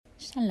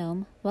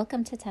Shalom,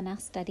 welcome to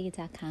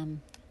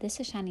TanakhStudy.com. This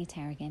is Shani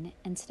Tarragon,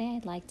 and today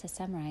I'd like to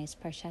summarize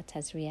Parshat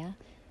Tazria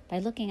by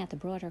looking at the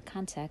broader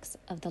context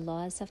of the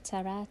laws of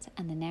Tzarat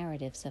and the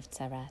narratives of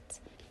Tzarat.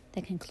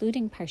 The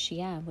concluding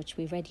Parshiah, which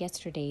we read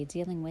yesterday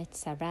dealing with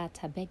Tzarat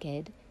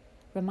HaBeged,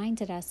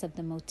 reminded us of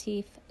the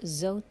motif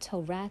Zot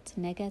Torat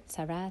Neget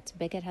Tzarat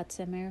Beged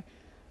HaTzemer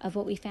of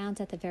what we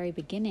found at the very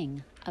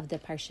beginning of the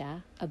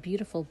Parsha, a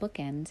beautiful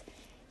bookend,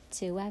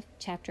 to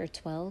chapter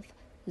 12,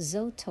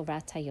 Zot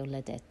Torat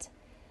HaYoledet.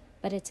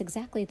 But it's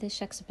exactly this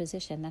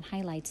juxtaposition that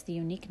highlights the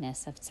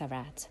uniqueness of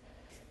Tzarat.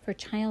 For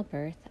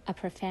childbirth, a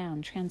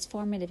profound,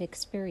 transformative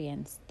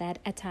experience that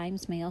at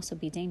times may also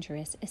be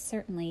dangerous is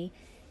certainly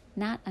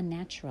not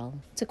unnatural.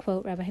 To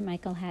quote Rabbi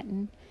Michael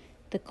Hatton,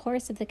 the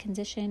course of the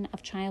condition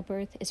of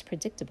childbirth is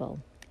predictable,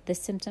 the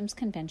symptoms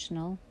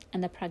conventional,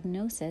 and the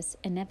prognosis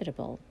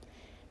inevitable.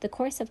 The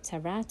course of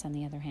Tzarat, on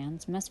the other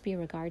hand, must be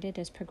regarded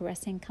as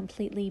progressing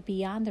completely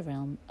beyond the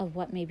realm of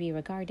what may be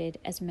regarded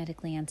as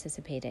medically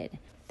anticipated.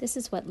 This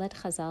is what led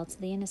Chazal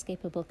to the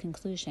inescapable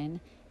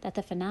conclusion that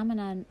the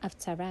phenomenon of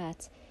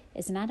Tzarat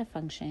is not a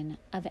function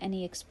of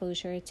any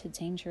exposure to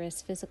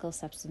dangerous physical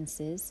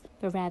substances,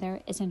 but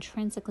rather is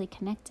intrinsically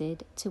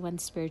connected to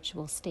one's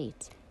spiritual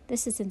state.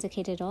 This is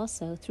indicated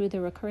also through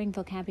the recurring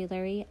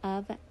vocabulary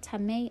of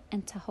Tameh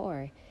and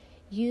Tahor,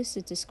 used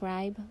to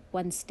describe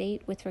one's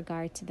state with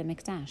regard to the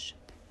Mikdash,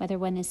 whether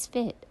one is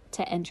fit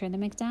to enter the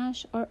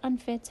Mikdash or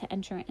unfit to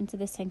enter into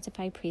the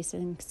sanctified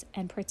precincts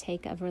and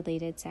partake of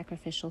related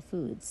sacrificial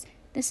foods.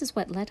 This is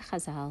what led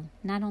Chazal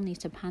not only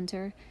to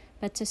ponder,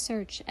 but to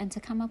search and to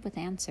come up with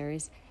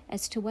answers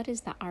as to what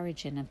is the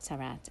origin of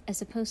Tzarat,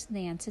 as opposed to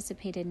the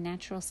anticipated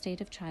natural state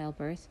of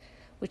childbirth,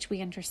 which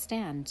we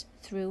understand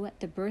through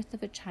the birth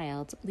of a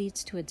child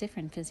leads to a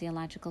different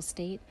physiological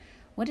state.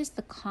 What is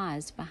the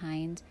cause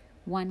behind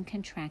one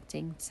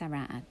contracting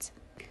Tzarat?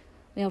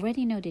 We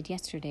already noted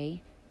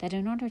yesterday that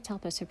in order to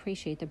help us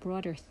appreciate the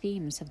broader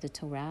themes of the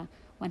Torah,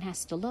 one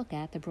has to look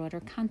at the broader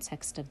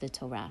context of the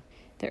Torah.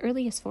 The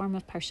earliest form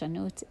of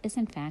Parshanut is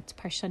in fact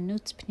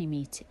Parshanut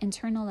Pnimit,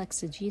 internal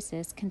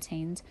exegesis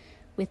contained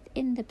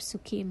within the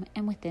Psukim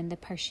and within the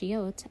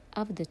Parshiot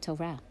of the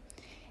Torah.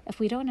 If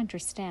we don't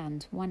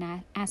understand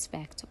one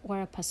aspect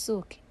or a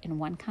pasuk in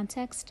one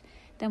context,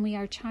 then we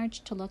are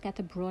charged to look at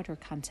the broader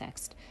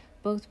context,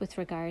 both with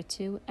regard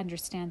to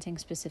understanding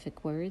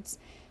specific words,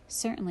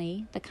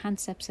 certainly the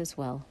concepts as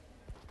well.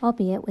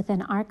 Albeit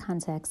within our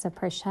context of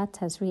Parshat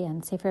Tazria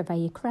and Sefer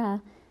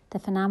Vayikra, the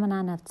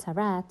phenomenon of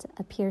Tzarat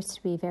appears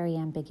to be very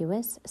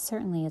ambiguous,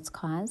 certainly its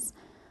cause.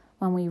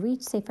 When we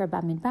reach Sefer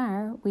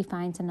Bamidbar, we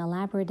find an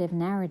elaborative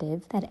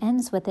narrative that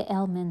ends with the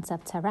elements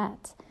of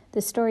Tzarat.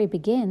 The story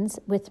begins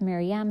with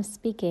Miriam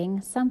speaking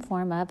some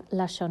form of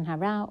Lashon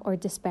Hara, or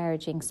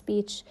disparaging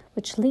speech,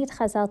 which lead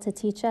Chazal to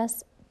teach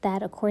us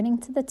that according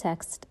to the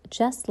text,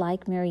 just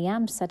like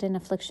Miriam's sudden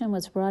affliction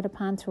was brought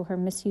upon through her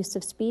misuse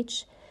of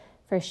speech,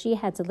 for she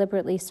had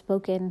deliberately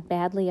spoken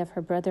badly of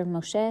her brother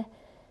Moshe,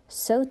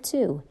 so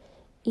too,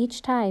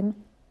 each time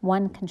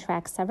one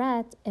contracts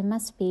Tzarat, it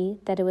must be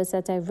that it was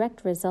a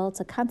direct result,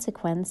 a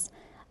consequence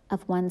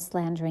of one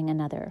slandering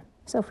another.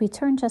 So if we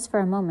turn just for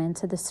a moment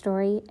to the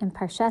story in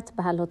Parshat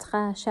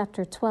Bahalotcha,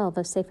 chapter 12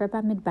 of Sefer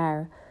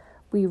Bamidbar,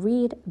 we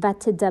read,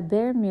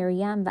 Vatidaber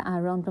Miriam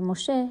va'Aaron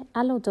b'Moshe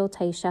al odot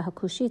ha'isha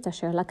hakushit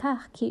asher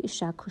lakach ki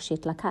isha kushit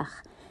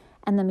lakach.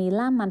 And the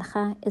milah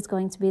mancha is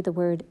going to be the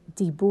word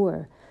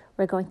dibur.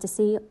 We're going to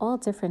see all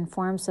different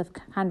forms of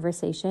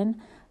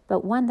conversation,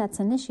 but one that's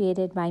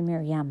initiated by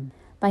Miriam.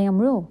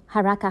 Vayamru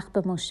harakach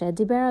b'Moshe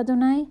diber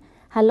Adonai,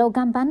 halo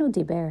gam banu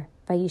diber,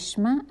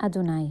 vayishma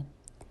Adonai.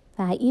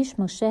 V'ha'ish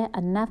Moshe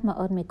anav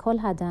ma'od mikol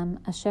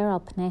hadam asher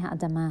al pnei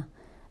ha'adama.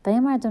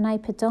 ויאמר אדוני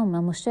פתאום אל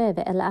משה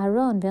ואל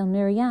אהרון ואל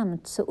מרים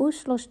צאו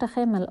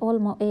שלושתכם אל אוהל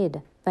מועד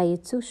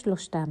ויצאו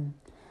שלושתם.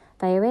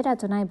 וירד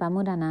אדוני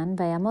בעמוד ענן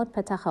ויעמוד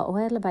פתח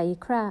האוהל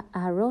ויקרא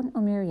אהרון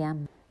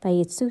ומרים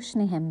ויצאו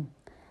שניהם.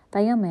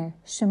 ויאמר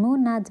שמעו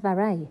נא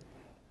דברי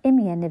אם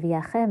יהיה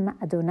נביאכם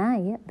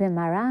אדוני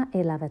במראה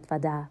אליו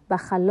אתוודע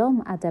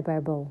בחלום אדבר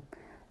בו.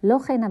 לא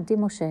כן עבדי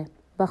משה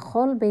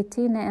בכל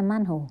ביתי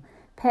נאמן הוא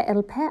פה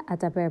אל פה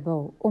אדבר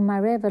בו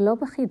ומראה ולא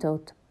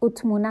בחידות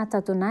ותמונת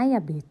אדוני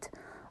יביט.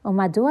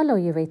 ומדוע לא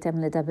יראתם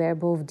לדבר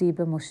בעובדי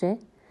במשה?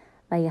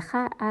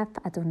 ויחר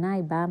אף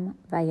אדוני בם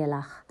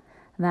וילך.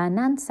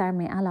 וענן שר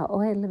מעל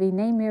האוהל,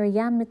 והנה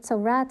מרים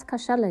מצורעת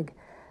כשלג.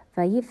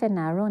 ויפן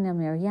אהרון אל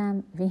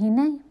מרים,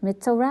 והנה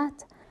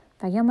מצורעת.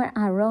 ויאמר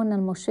אהרון אל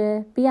משה,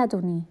 בי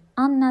אדוני,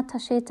 אל נא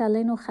תשת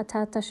עלינו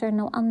חטאת אשר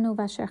נועלנו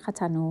ואשר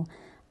חטאנו.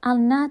 אל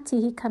נא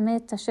תהי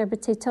כמת אשר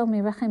בצאתו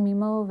מרחם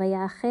אמו,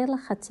 ויאכל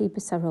חצי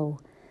בשרו.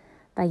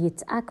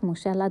 ויצעק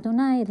משה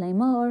לאדוני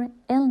לאמור,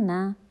 אל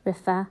נא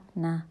refa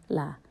na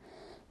la.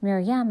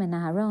 Miriam and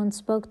Aaron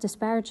spoke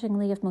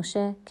disparagingly of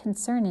Moshe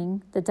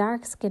concerning the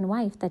dark-skinned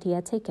wife that he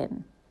had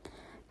taken.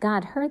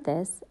 God heard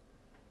this,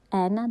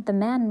 and the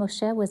man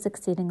Moshe was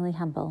exceedingly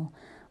humble,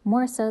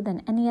 more so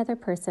than any other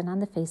person on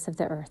the face of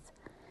the earth.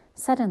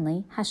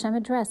 Suddenly, Hashem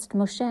addressed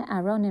Moshe,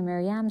 Aaron, and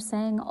Miriam,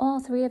 saying,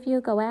 "All three of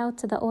you go out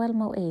to the Ohel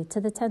Moed,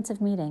 to the tent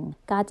of meeting."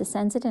 God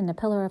descended in a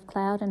pillar of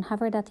cloud and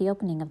hovered at the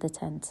opening of the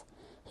tent.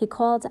 He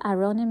called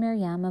Aaron and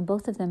Miriam, and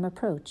both of them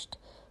approached.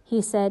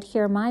 He said,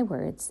 "Hear my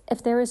words.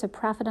 If there is a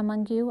prophet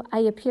among you, I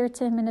appear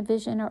to him in a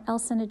vision or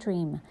else in a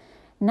dream.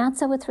 Not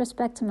so with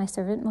respect to my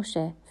servant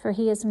Moshe, for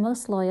he is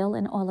most loyal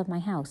in all of my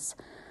house.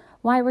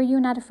 Why were you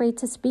not afraid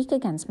to speak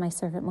against my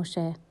servant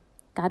Moshe?"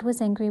 God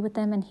was angry with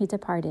them, and he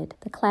departed.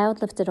 The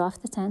cloud lifted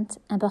off the tent,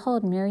 and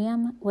behold,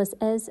 Miriam was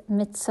as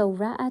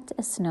mitzorat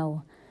as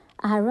snow.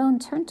 Aaron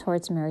turned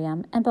towards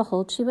Miriam, and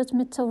behold, she was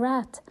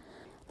mitzorat.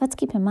 Let's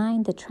keep in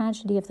mind the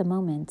tragedy of the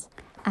moment.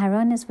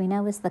 Aaron, as we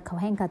know, is the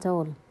Kohen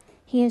Gadol.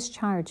 He is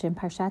charged in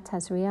Parshat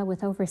Tazria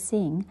with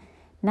overseeing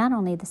not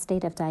only the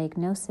state of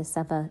diagnosis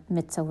of a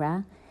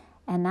mitzorah,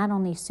 and not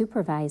only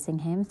supervising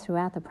him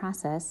throughout the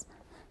process,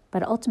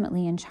 but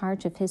ultimately in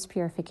charge of his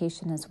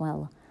purification as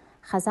well.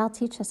 Chazal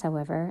teach us,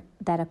 however,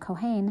 that a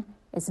Kohen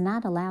is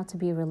not allowed to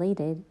be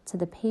related to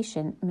the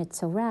patient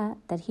mitzorah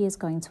that he is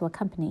going to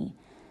accompany.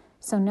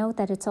 So note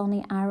that it's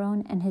only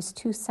Aaron and his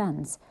two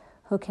sons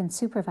who can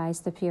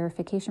supervise the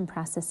purification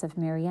process of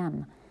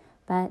Miriam,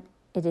 but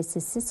it is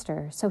his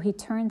sister. So he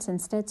turns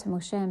instead to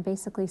Moshe and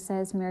basically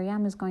says,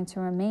 Miriam is going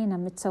to remain a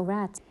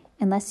mitzorat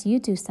unless you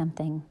do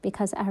something,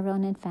 because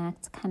Aaron, in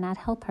fact, cannot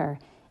help her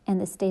in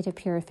the state of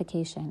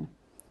purification.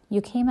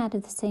 You came out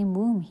of the same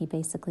womb, he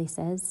basically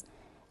says.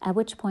 At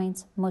which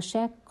point,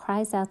 Moshe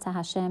cries out to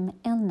Hashem,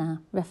 Ilna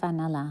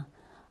refanala,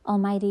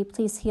 Almighty,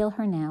 please heal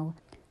her now,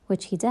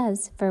 which he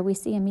does, for we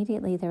see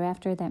immediately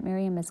thereafter that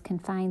Miriam is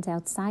confined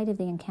outside of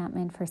the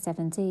encampment for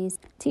 7 days,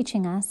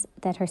 teaching us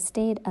that her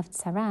state of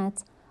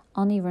tzarat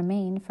only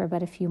remained for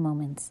but a few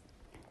moments.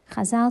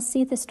 Chazal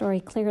see the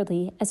story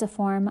clearly as a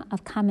form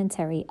of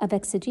commentary, of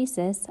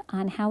exegesis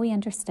on how we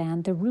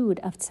understand the root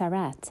of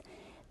tzarat.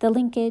 The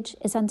linkage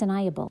is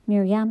undeniable.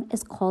 Miriam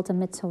is called a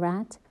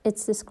mitzorat.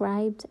 It's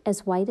described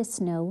as white as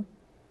snow,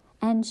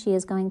 and she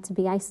is going to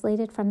be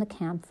isolated from the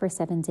camp for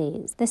 7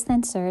 days. This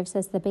then serves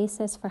as the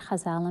basis for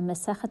Chazal and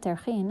Masechet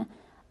Erchin,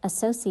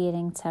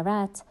 associating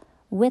tzarat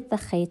with the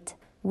chet,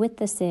 with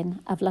the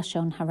sin of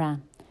Lashon Hara.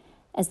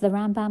 As the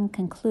Rambam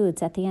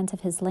concludes at the end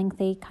of his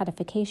lengthy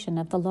codification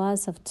of the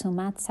laws of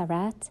Tumat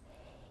Tzarat,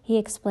 he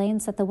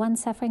explains that the one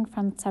suffering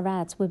from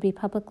tzarat would be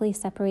publicly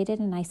separated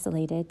and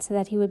isolated so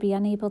that he would be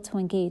unable to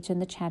engage in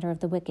the chatter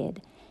of the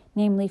wicked,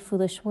 namely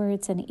foolish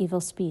words and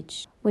evil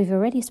speech. We've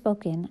already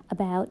spoken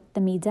about the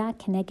midah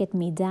keneged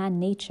midah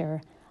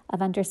nature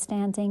of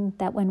understanding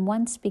that when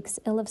one speaks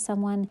ill of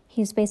someone,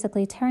 he is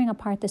basically tearing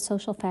apart the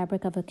social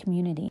fabric of a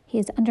community. He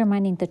is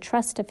undermining the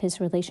trust of his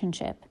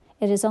relationship.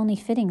 It is only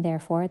fitting,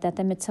 therefore, that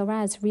the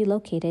mitzorah is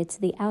relocated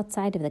to the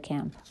outside of the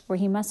camp, where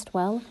he must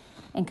dwell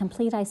in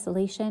complete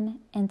isolation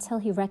until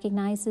he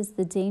recognizes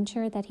the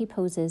danger that he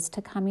poses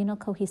to communal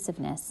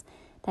cohesiveness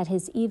that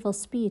his evil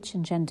speech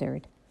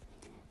engendered.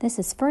 This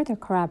is further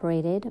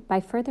corroborated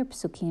by further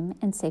psukim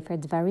in Sefer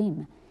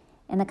Dvarim.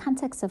 In the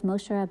context of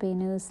Moshe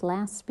Rabbeinu's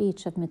last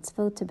speech of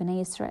mitzvot to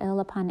Bnei Israel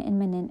upon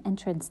imminent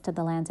entrance to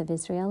the land of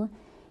Israel,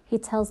 he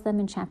tells them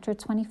in chapter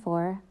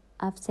 24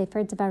 of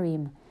Sefer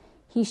Dvarim,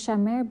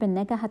 הישמר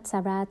בנגע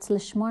הצרת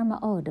לשמור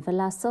מאוד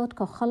ולעשות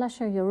ככל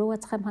אשר יורו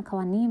אתכם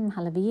הכהנים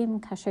הלוויים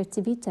כאשר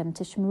ציוויתם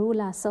תשמרו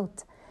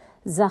לעשות.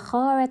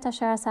 זכור את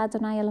אשר עשה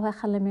אדוני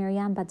אלוהיך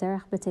למרים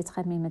בדרך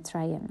בצאתכם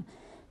ממצרים.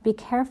 Be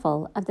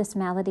careful of this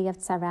malady of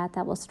tzarat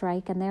that will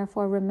strike, and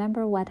therefore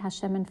remember what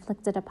Hashem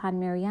inflicted upon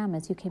Miriam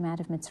as you came out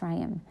of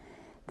Mitzrayim.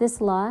 This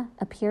law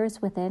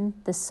appears within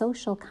the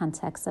social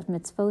context of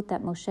mitzvot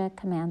that Moshe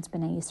commands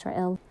Bnei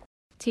Israel,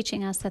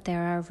 teaching us that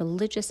there are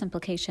religious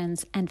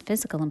implications and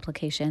physical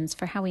implications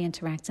for how we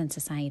interact in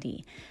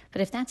society.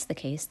 But if that's the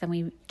case, then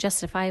we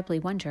justifiably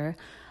wonder,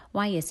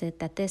 why is it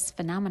that this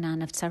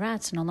phenomenon of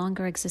tzarat no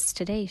longer exists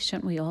today?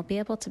 Shouldn't we all be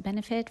able to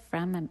benefit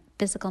from a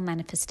physical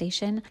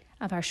manifestation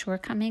of our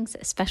shortcomings,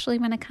 especially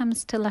when it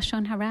comes to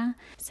Lashon Hara?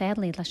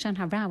 Sadly, Lashon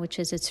Hara, which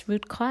is its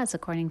root cause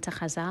according to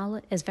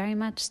Chazal, is very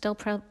much still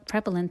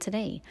prevalent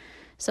today.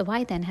 So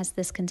why then has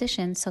this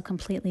condition so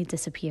completely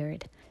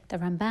disappeared? The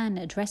Ramban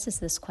addresses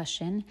this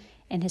question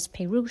in his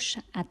Perush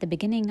at the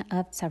beginning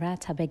of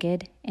Tzarat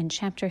HaBeged in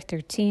chapter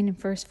 13,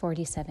 verse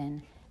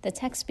 47. The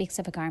text speaks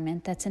of a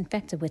garment that's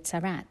infected with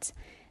tzarat.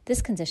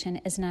 This condition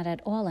is not at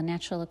all a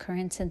natural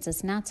occurrence and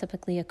does not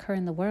typically occur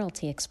in the world,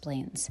 he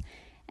explains.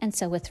 And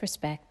so with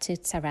respect to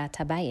tzarat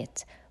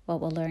habayit,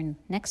 what we'll learn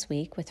next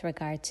week with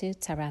regard to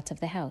tzarat of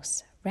the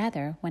house.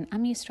 Rather, when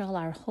Am Yisrael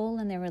are whole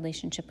in their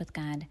relationship with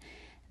God,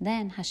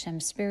 then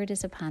Hashem's Spirit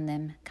is upon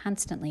them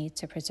constantly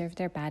to preserve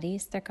their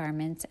bodies, their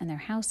garments, and their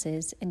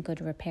houses in good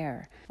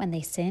repair. When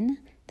they sin,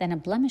 then a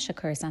blemish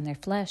occurs on their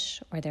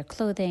flesh, or their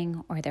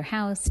clothing, or their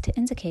house to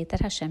indicate that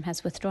Hashem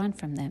has withdrawn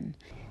from them.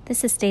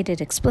 This is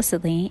stated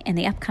explicitly in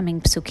the upcoming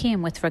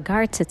psukim with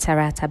regard to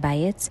Tzarat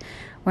HaBayit,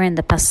 wherein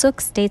the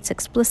pasuk states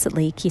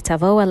explicitly, Ki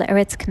tavo al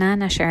eretz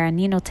Knan asher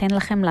ani noten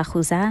lachem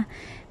lachuza,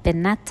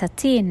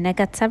 benatati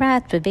negat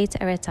tzarat bebeit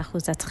eretz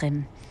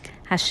achuzatchem.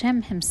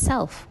 Hashem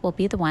himself will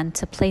be the one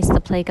to place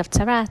the plague of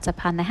tzarat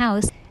upon the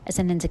house as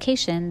an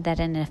indication that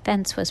an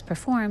offense was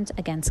performed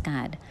against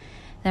God.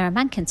 The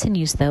Ramban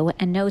continues, though,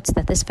 and notes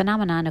that this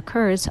phenomenon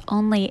occurs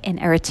only in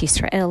Eretz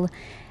Yisrael,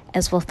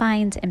 as we'll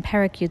find in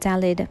Perek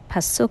Yudalid,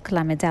 Pasuk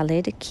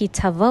Lamedalid, Ki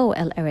tavo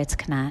el Eretz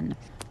Canaan.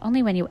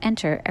 Only when you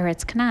enter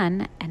Eretz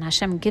Canaan, and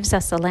Hashem gives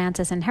us the land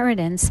as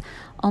inheritance,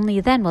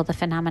 only then will the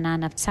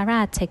phenomenon of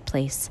tzarat take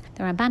place.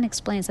 The Ramban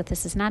explains that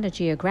this is not a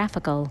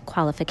geographical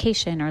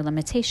qualification or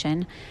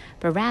limitation,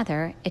 but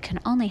rather it can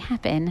only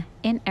happen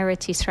in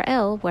Eretz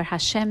Yisrael, where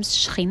Hashem's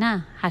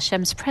Shekhinah,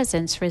 Hashem's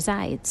presence,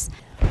 resides.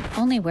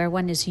 Only where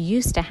one is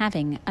used to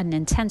having an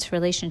intense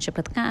relationship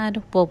with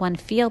God will one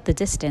feel the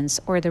distance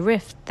or the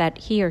rift that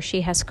he or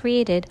she has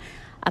created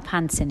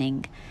upon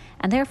sinning.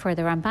 And therefore,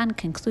 the Ramban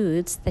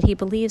concludes that he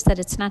believes that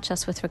it's not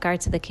just with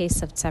regard to the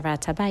case of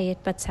tzarat habayit,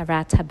 but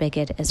tzarat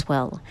habeged as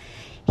well.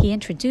 He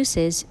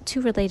introduces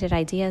two related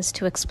ideas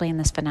to explain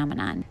this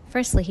phenomenon.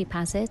 Firstly, he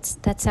posits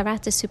that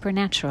tzarat is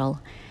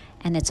supernatural,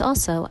 and it's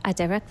also a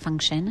direct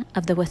function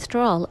of the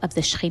withdrawal of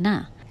the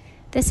Shekhinah.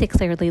 This he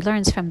clearly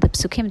learns from the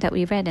psukim that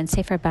we read in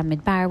Sefer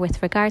Bamidbar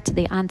with regard to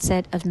the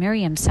onset of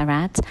Miriam's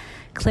tzarat,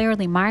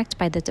 clearly marked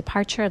by the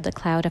departure of the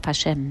cloud of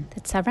Hashem. The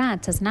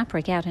tzarat does not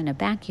break out in a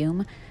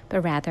vacuum,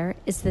 but rather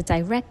is the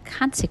direct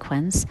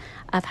consequence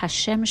of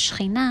Hashem's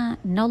Shekhinah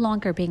no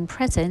longer being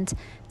present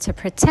to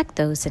protect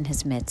those in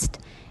his midst.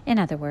 In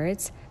other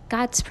words,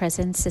 God's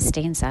presence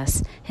sustains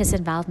us, his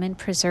involvement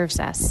preserves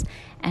us,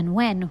 and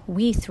when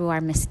we, through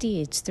our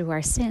misdeeds, through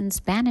our sins,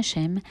 banish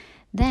him,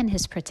 then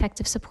his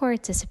protective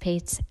support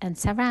dissipates and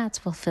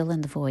tzarat will fill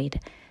in the void.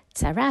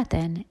 Tzarat,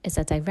 then, is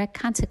a direct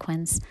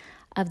consequence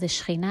of the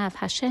Shekhinah of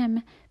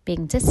Hashem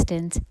being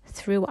distant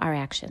through our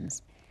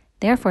actions.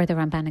 Therefore, the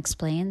Ramban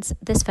explains,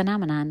 this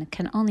phenomenon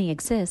can only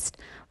exist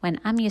when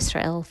Am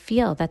Yisrael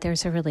feel that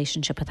there's a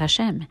relationship with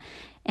Hashem.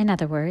 In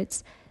other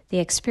words, the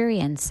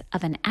experience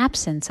of an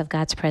absence of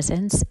God's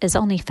presence is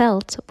only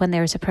felt when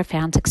there is a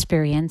profound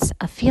experience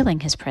of feeling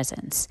his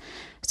presence.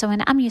 So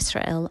when Am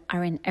Yisrael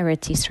are in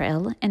Eretz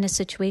Yisrael, in a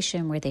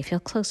situation where they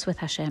feel close with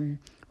Hashem,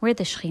 where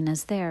the Shekhinah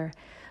is there,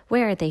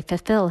 where they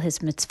fulfill his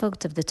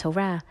mitzvot of the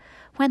Torah,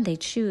 when they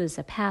choose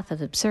a path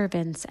of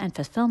observance and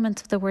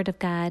fulfillment of the Word of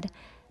God,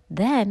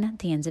 then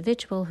the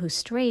individual who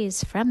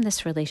strays from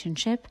this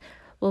relationship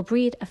will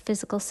breed a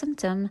physical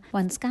symptom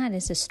once God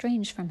is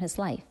estranged from his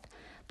life.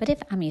 But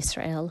if Am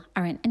Yisrael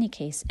are in any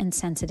case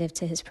insensitive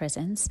to his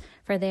presence,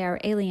 for they are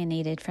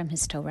alienated from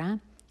his Torah,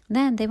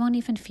 then they won't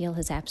even feel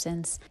his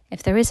absence.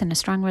 If there isn't a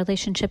strong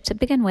relationship to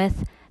begin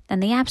with,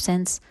 then the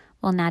absence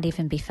will not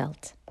even be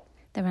felt.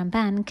 The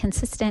Ramban,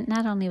 consistent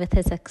not only with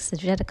his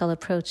exegetical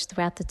approach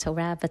throughout the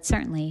Torah, but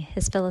certainly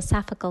his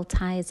philosophical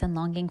ties and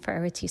longing for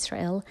Eretz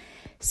Yisrael,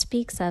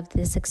 speaks of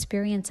this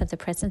experience of the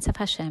presence of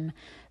Hashem,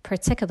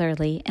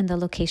 particularly in the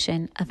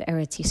location of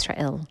Eretz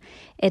Yisrael.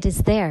 It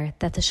is there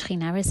that the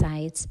Shekhinah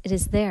resides. It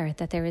is there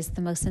that there is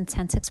the most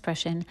intense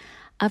expression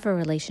of a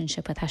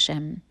relationship with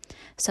Hashem.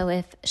 So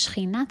if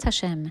Shekhinat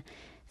Hashem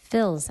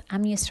fills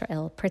Am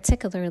Yisrael,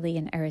 particularly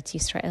in Eretz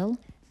Yisrael,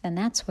 then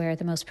that's where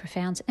the most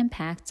profound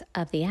impact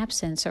of the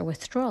absence or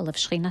withdrawal of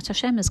Shekhinat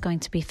Hashem is going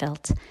to be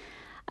felt.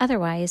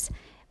 Otherwise,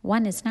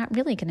 one is not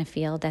really going to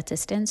feel that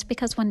distance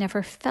because one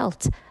never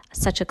felt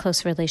such a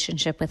close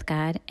relationship with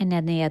God in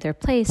any other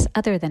place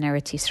other than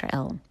Eretz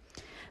Yisrael.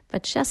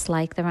 But just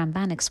like the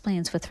Ramban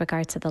explains with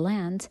regard to the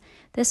land,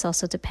 this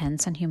also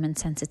depends on human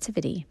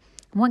sensitivity.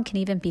 One can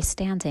even be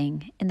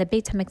standing in the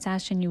Beit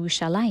HaMikdash in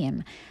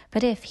Yerushalayim,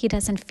 but if he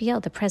doesn't feel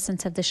the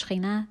presence of the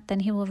Shekhinah, then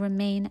he will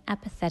remain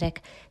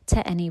apathetic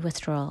to any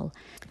withdrawal.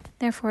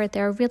 Therefore,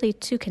 there are really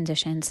two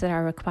conditions that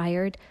are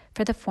required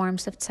for the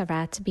forms of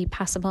tzarat to be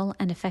possible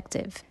and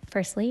effective.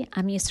 Firstly,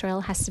 Am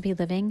Yisrael has to be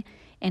living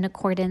in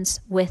accordance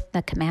with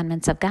the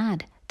commandments of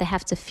God. They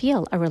have to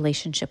feel a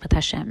relationship with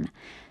Hashem.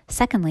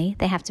 Secondly,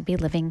 they have to be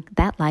living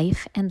that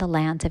life in the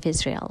land of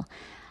Israel.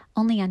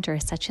 Only under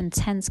such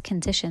intense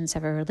conditions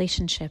of a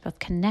relationship of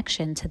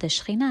connection to the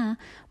Shekhinah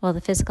will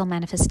the physical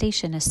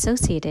manifestation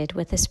associated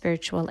with the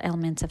spiritual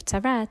element of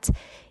tzarat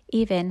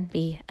even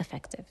be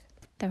effective.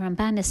 The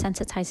Ramban is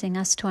sensitizing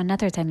us to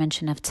another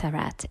dimension of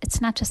tzarat. It's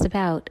not just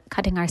about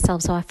cutting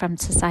ourselves off from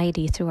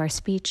society through our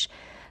speech,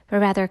 but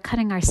rather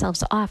cutting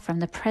ourselves off from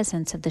the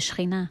presence of the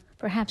Shekhinah.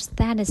 Perhaps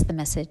that is the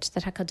message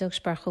that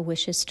HaKadosh Baruch Hu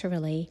wishes to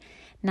relay,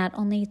 not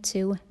only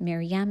to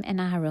Miriam and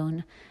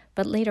Aharon,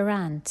 but later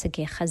on to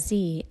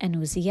Gehazi and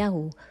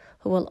Uziyahu,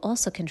 who will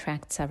also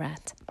contract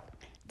tzarat.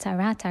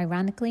 Tzarat,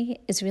 ironically,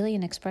 is really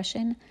an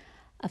expression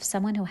of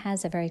someone who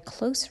has a very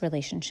close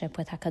relationship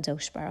with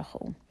HaKadosh Baruch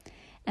Hu.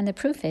 And the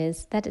proof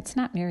is that it's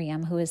not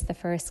Miriam who is the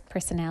first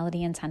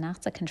personality in Tanakh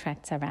to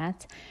contract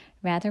tzarat.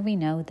 Rather, we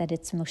know that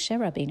it's Moshe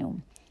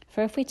Rabbeinu.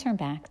 For if we turn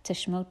back to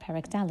Shemot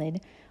Perek Daled,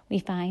 we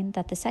find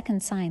that the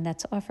second sign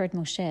that's offered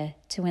Moshe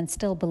to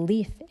instill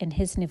belief in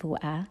his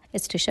nivu'ah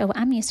is to show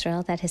Am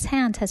Yisrael that his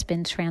hand has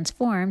been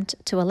transformed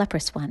to a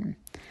leprous one.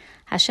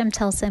 Hashem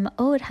tells him,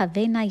 Od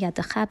havena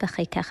yadecha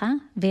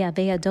b'cheikecha, ve'ave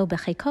yado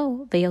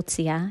b'cheiko,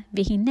 ve'yotzia,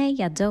 v'hine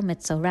yado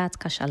metzorat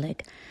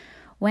kashalig.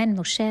 When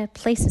Moshe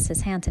places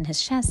his hand in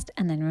his chest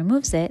and then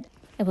removes it,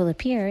 it will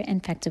appear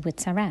infected with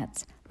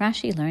tzarat.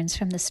 Rashi learns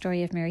from the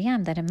story of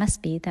Miriam that it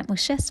must be that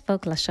Moshe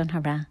spoke Lashon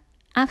Hara.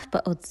 Af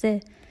ba'od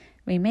zeh,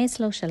 rimez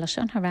lo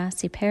shelashon hara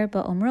siper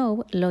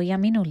ba'omro lo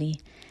yaminu li.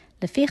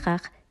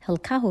 Lefichach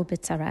hilkahu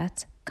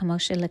b'tzarat, kamo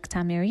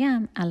shelikta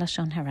Miriam al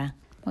Lashon Hara.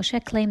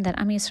 Moshe claimed that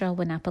Am Yisrael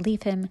would not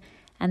believe him,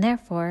 and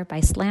therefore,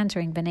 by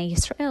slandering Bnei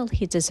Yisrael,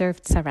 he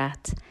deserved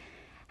tzarat.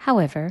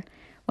 However,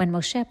 when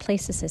Moshe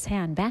places his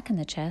hand back in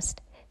the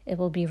chest, it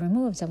will be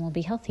removed and will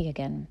be healthy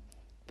again.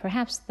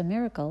 Perhaps the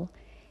miracle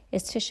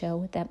is to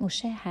show that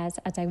Moshe has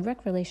a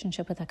direct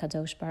relationship with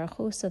HaKadosh Baruch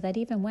Hu, so that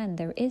even when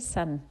there is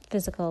some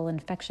physical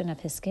infection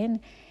of his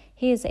skin,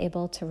 he is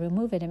able to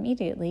remove it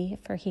immediately,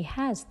 for he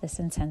has this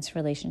intense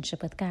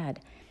relationship with God.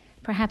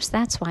 Perhaps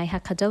that's why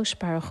HaKadosh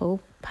Baruch Hu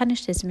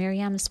punishes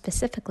Miriam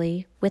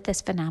specifically with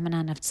this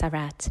phenomenon of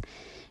tzarat.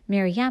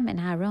 Miriam and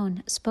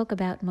Aaron spoke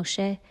about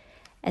Moshe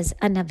as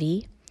a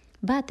Navi,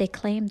 but they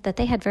claimed that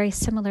they had very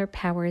similar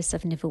powers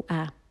of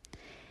Nivu'ah.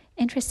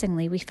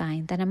 Interestingly, we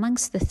find that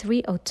amongst the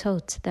 3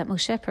 otot that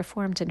Moshe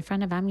performed in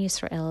front of Am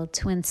Yisrael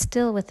to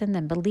instill within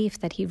them belief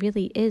that he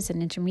really is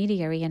an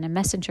intermediary and a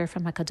messenger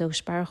from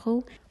HaKadosh Baruch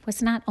Hu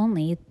was not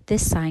only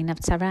this sign of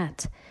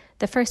tzarat.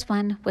 The first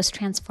one was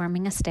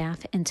transforming a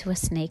staff into a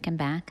snake and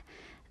back,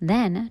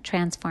 then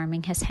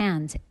transforming his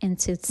hand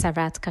into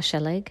tzarat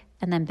kasheleg,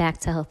 and then back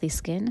to healthy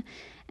skin,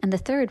 and the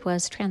third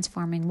was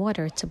transforming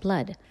water to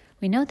blood.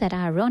 We know that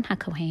Aaron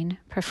HaKohen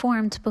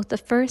performed both the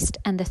first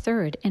and the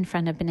third in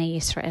front of Bnei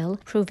Yisrael,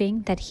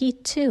 proving that he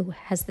too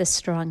has this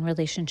strong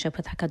relationship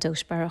with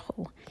HaKadosh Baruch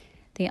Hu.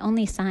 The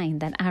only sign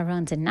that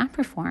Aaron did not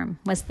perform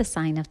was the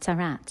sign of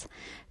tzarat.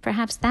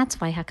 Perhaps that's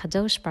why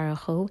HaKadosh Baruch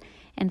Hu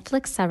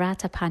inflicts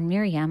tzarat upon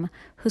Miriam,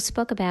 who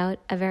spoke about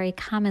a very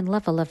common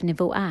level of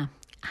nivu'ah.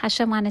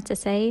 Hashem wanted to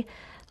say,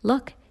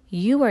 look,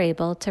 you were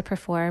able to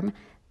perform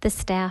the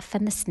staff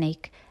and the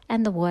snake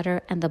and the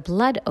water and the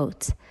blood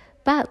oath,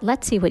 but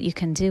let's see what you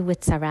can do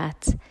with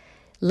tzarat.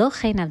 Lo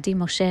chen avdi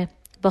Moshe,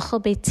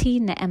 b'chol beiti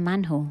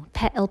ne'emanhu,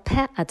 pe el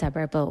pe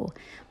adaber bo.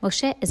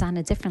 Moshe is on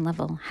a different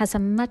level, has a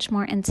much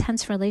more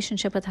intense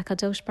relationship with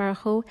HaKadosh Baruch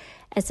Hu,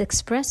 as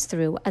expressed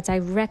through a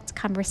direct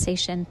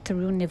conversation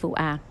through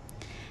nivu'ah.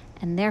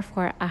 And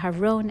therefore,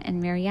 Aharon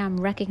and Miriam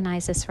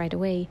recognize this right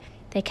away.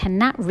 They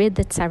cannot rid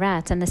the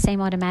tzarat in the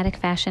same automatic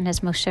fashion as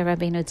Moshe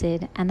Rabbeinu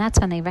did, and that's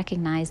when they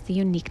recognize the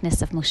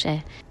uniqueness of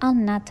Moshe. Al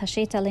na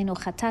tashet aleinu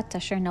chatat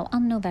asher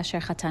no'amnu v'asher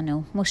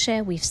chatanu.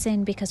 Moshe, we've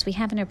sinned because we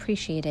haven't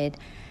appreciated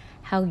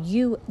how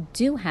you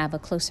do have a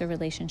closer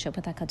relationship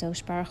with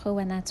HaKadosh Baruch Hu,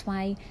 and that's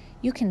why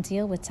you can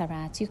deal with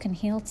tzarat, you can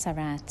heal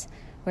tzarat,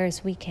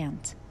 whereas we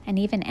can't. And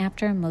even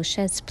after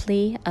Moshe's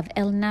plea of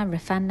Elna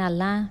Refanna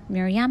La,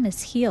 Miriam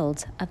is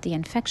healed of the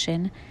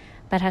infection,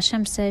 but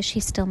Hashem says she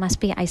still must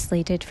be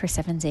isolated for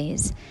 7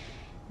 days.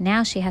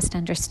 Now she has to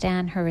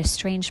understand her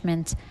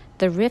estrangement,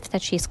 the rift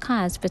that she's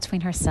caused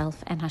between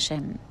herself and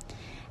Hashem.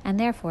 And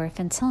therefore, if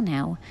until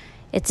now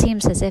it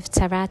seems as if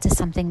tzarat is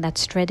something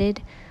that's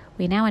dreaded,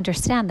 we now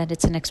understand that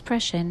it's an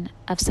expression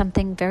of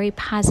something very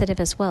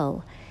positive as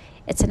well.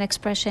 It's an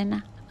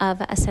expression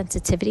of a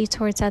sensitivity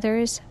towards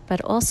others,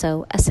 but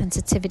also a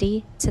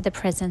sensitivity to the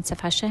presence of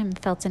Hashem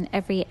felt in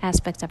every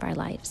aspect of our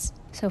lives.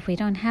 So if we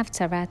don't have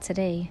tzarat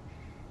today,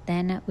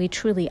 then we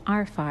truly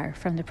are far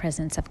from the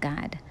presence of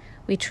God.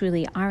 We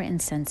truly are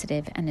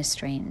insensitive and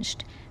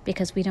estranged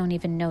because we don't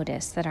even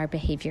notice that our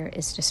behavior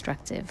is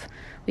destructive.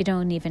 We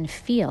don't even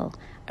feel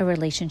a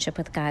relationship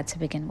with God to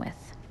begin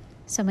with.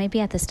 So maybe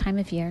at this time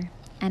of year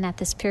and at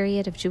this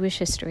period of Jewish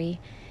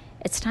history,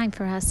 it's time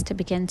for us to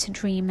begin to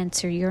dream and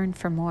to yearn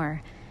for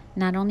more,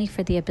 not only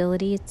for the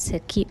ability to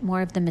keep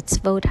more of the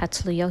mitzvot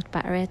hatzluyot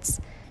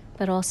ba'aretz,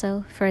 but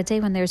also for a day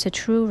when there's a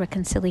true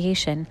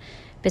reconciliation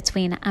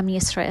between Am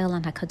Yisrael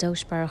and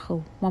HaKadosh Baruch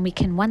Hu, when we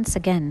can once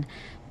again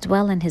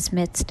dwell in His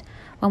midst,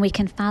 when we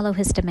can follow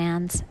His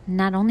demands,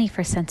 not only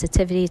for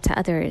sensitivity to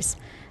others,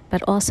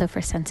 but also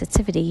for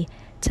sensitivity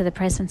to the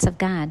presence of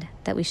God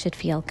that we should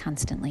feel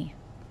constantly.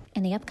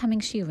 In the upcoming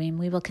shiurim,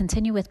 we will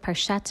continue with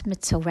Parshat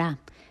Mitzorah,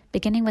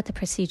 beginning with the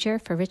procedure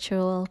for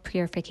ritual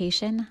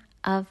purification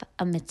of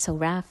a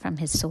mitzorah from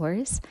his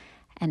sores,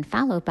 and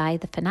followed by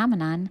the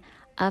phenomenon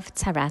of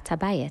tzarat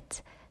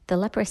habayit, the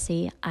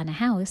leprosy on a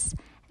house,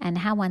 and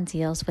how one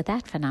deals with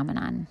that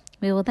phenomenon.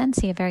 We will then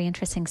see a very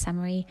interesting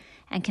summary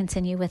and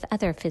continue with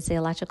other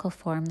physiological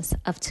forms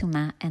of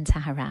tumah and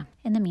tahara.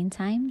 In the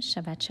meantime,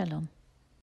 Shabbat Shalom.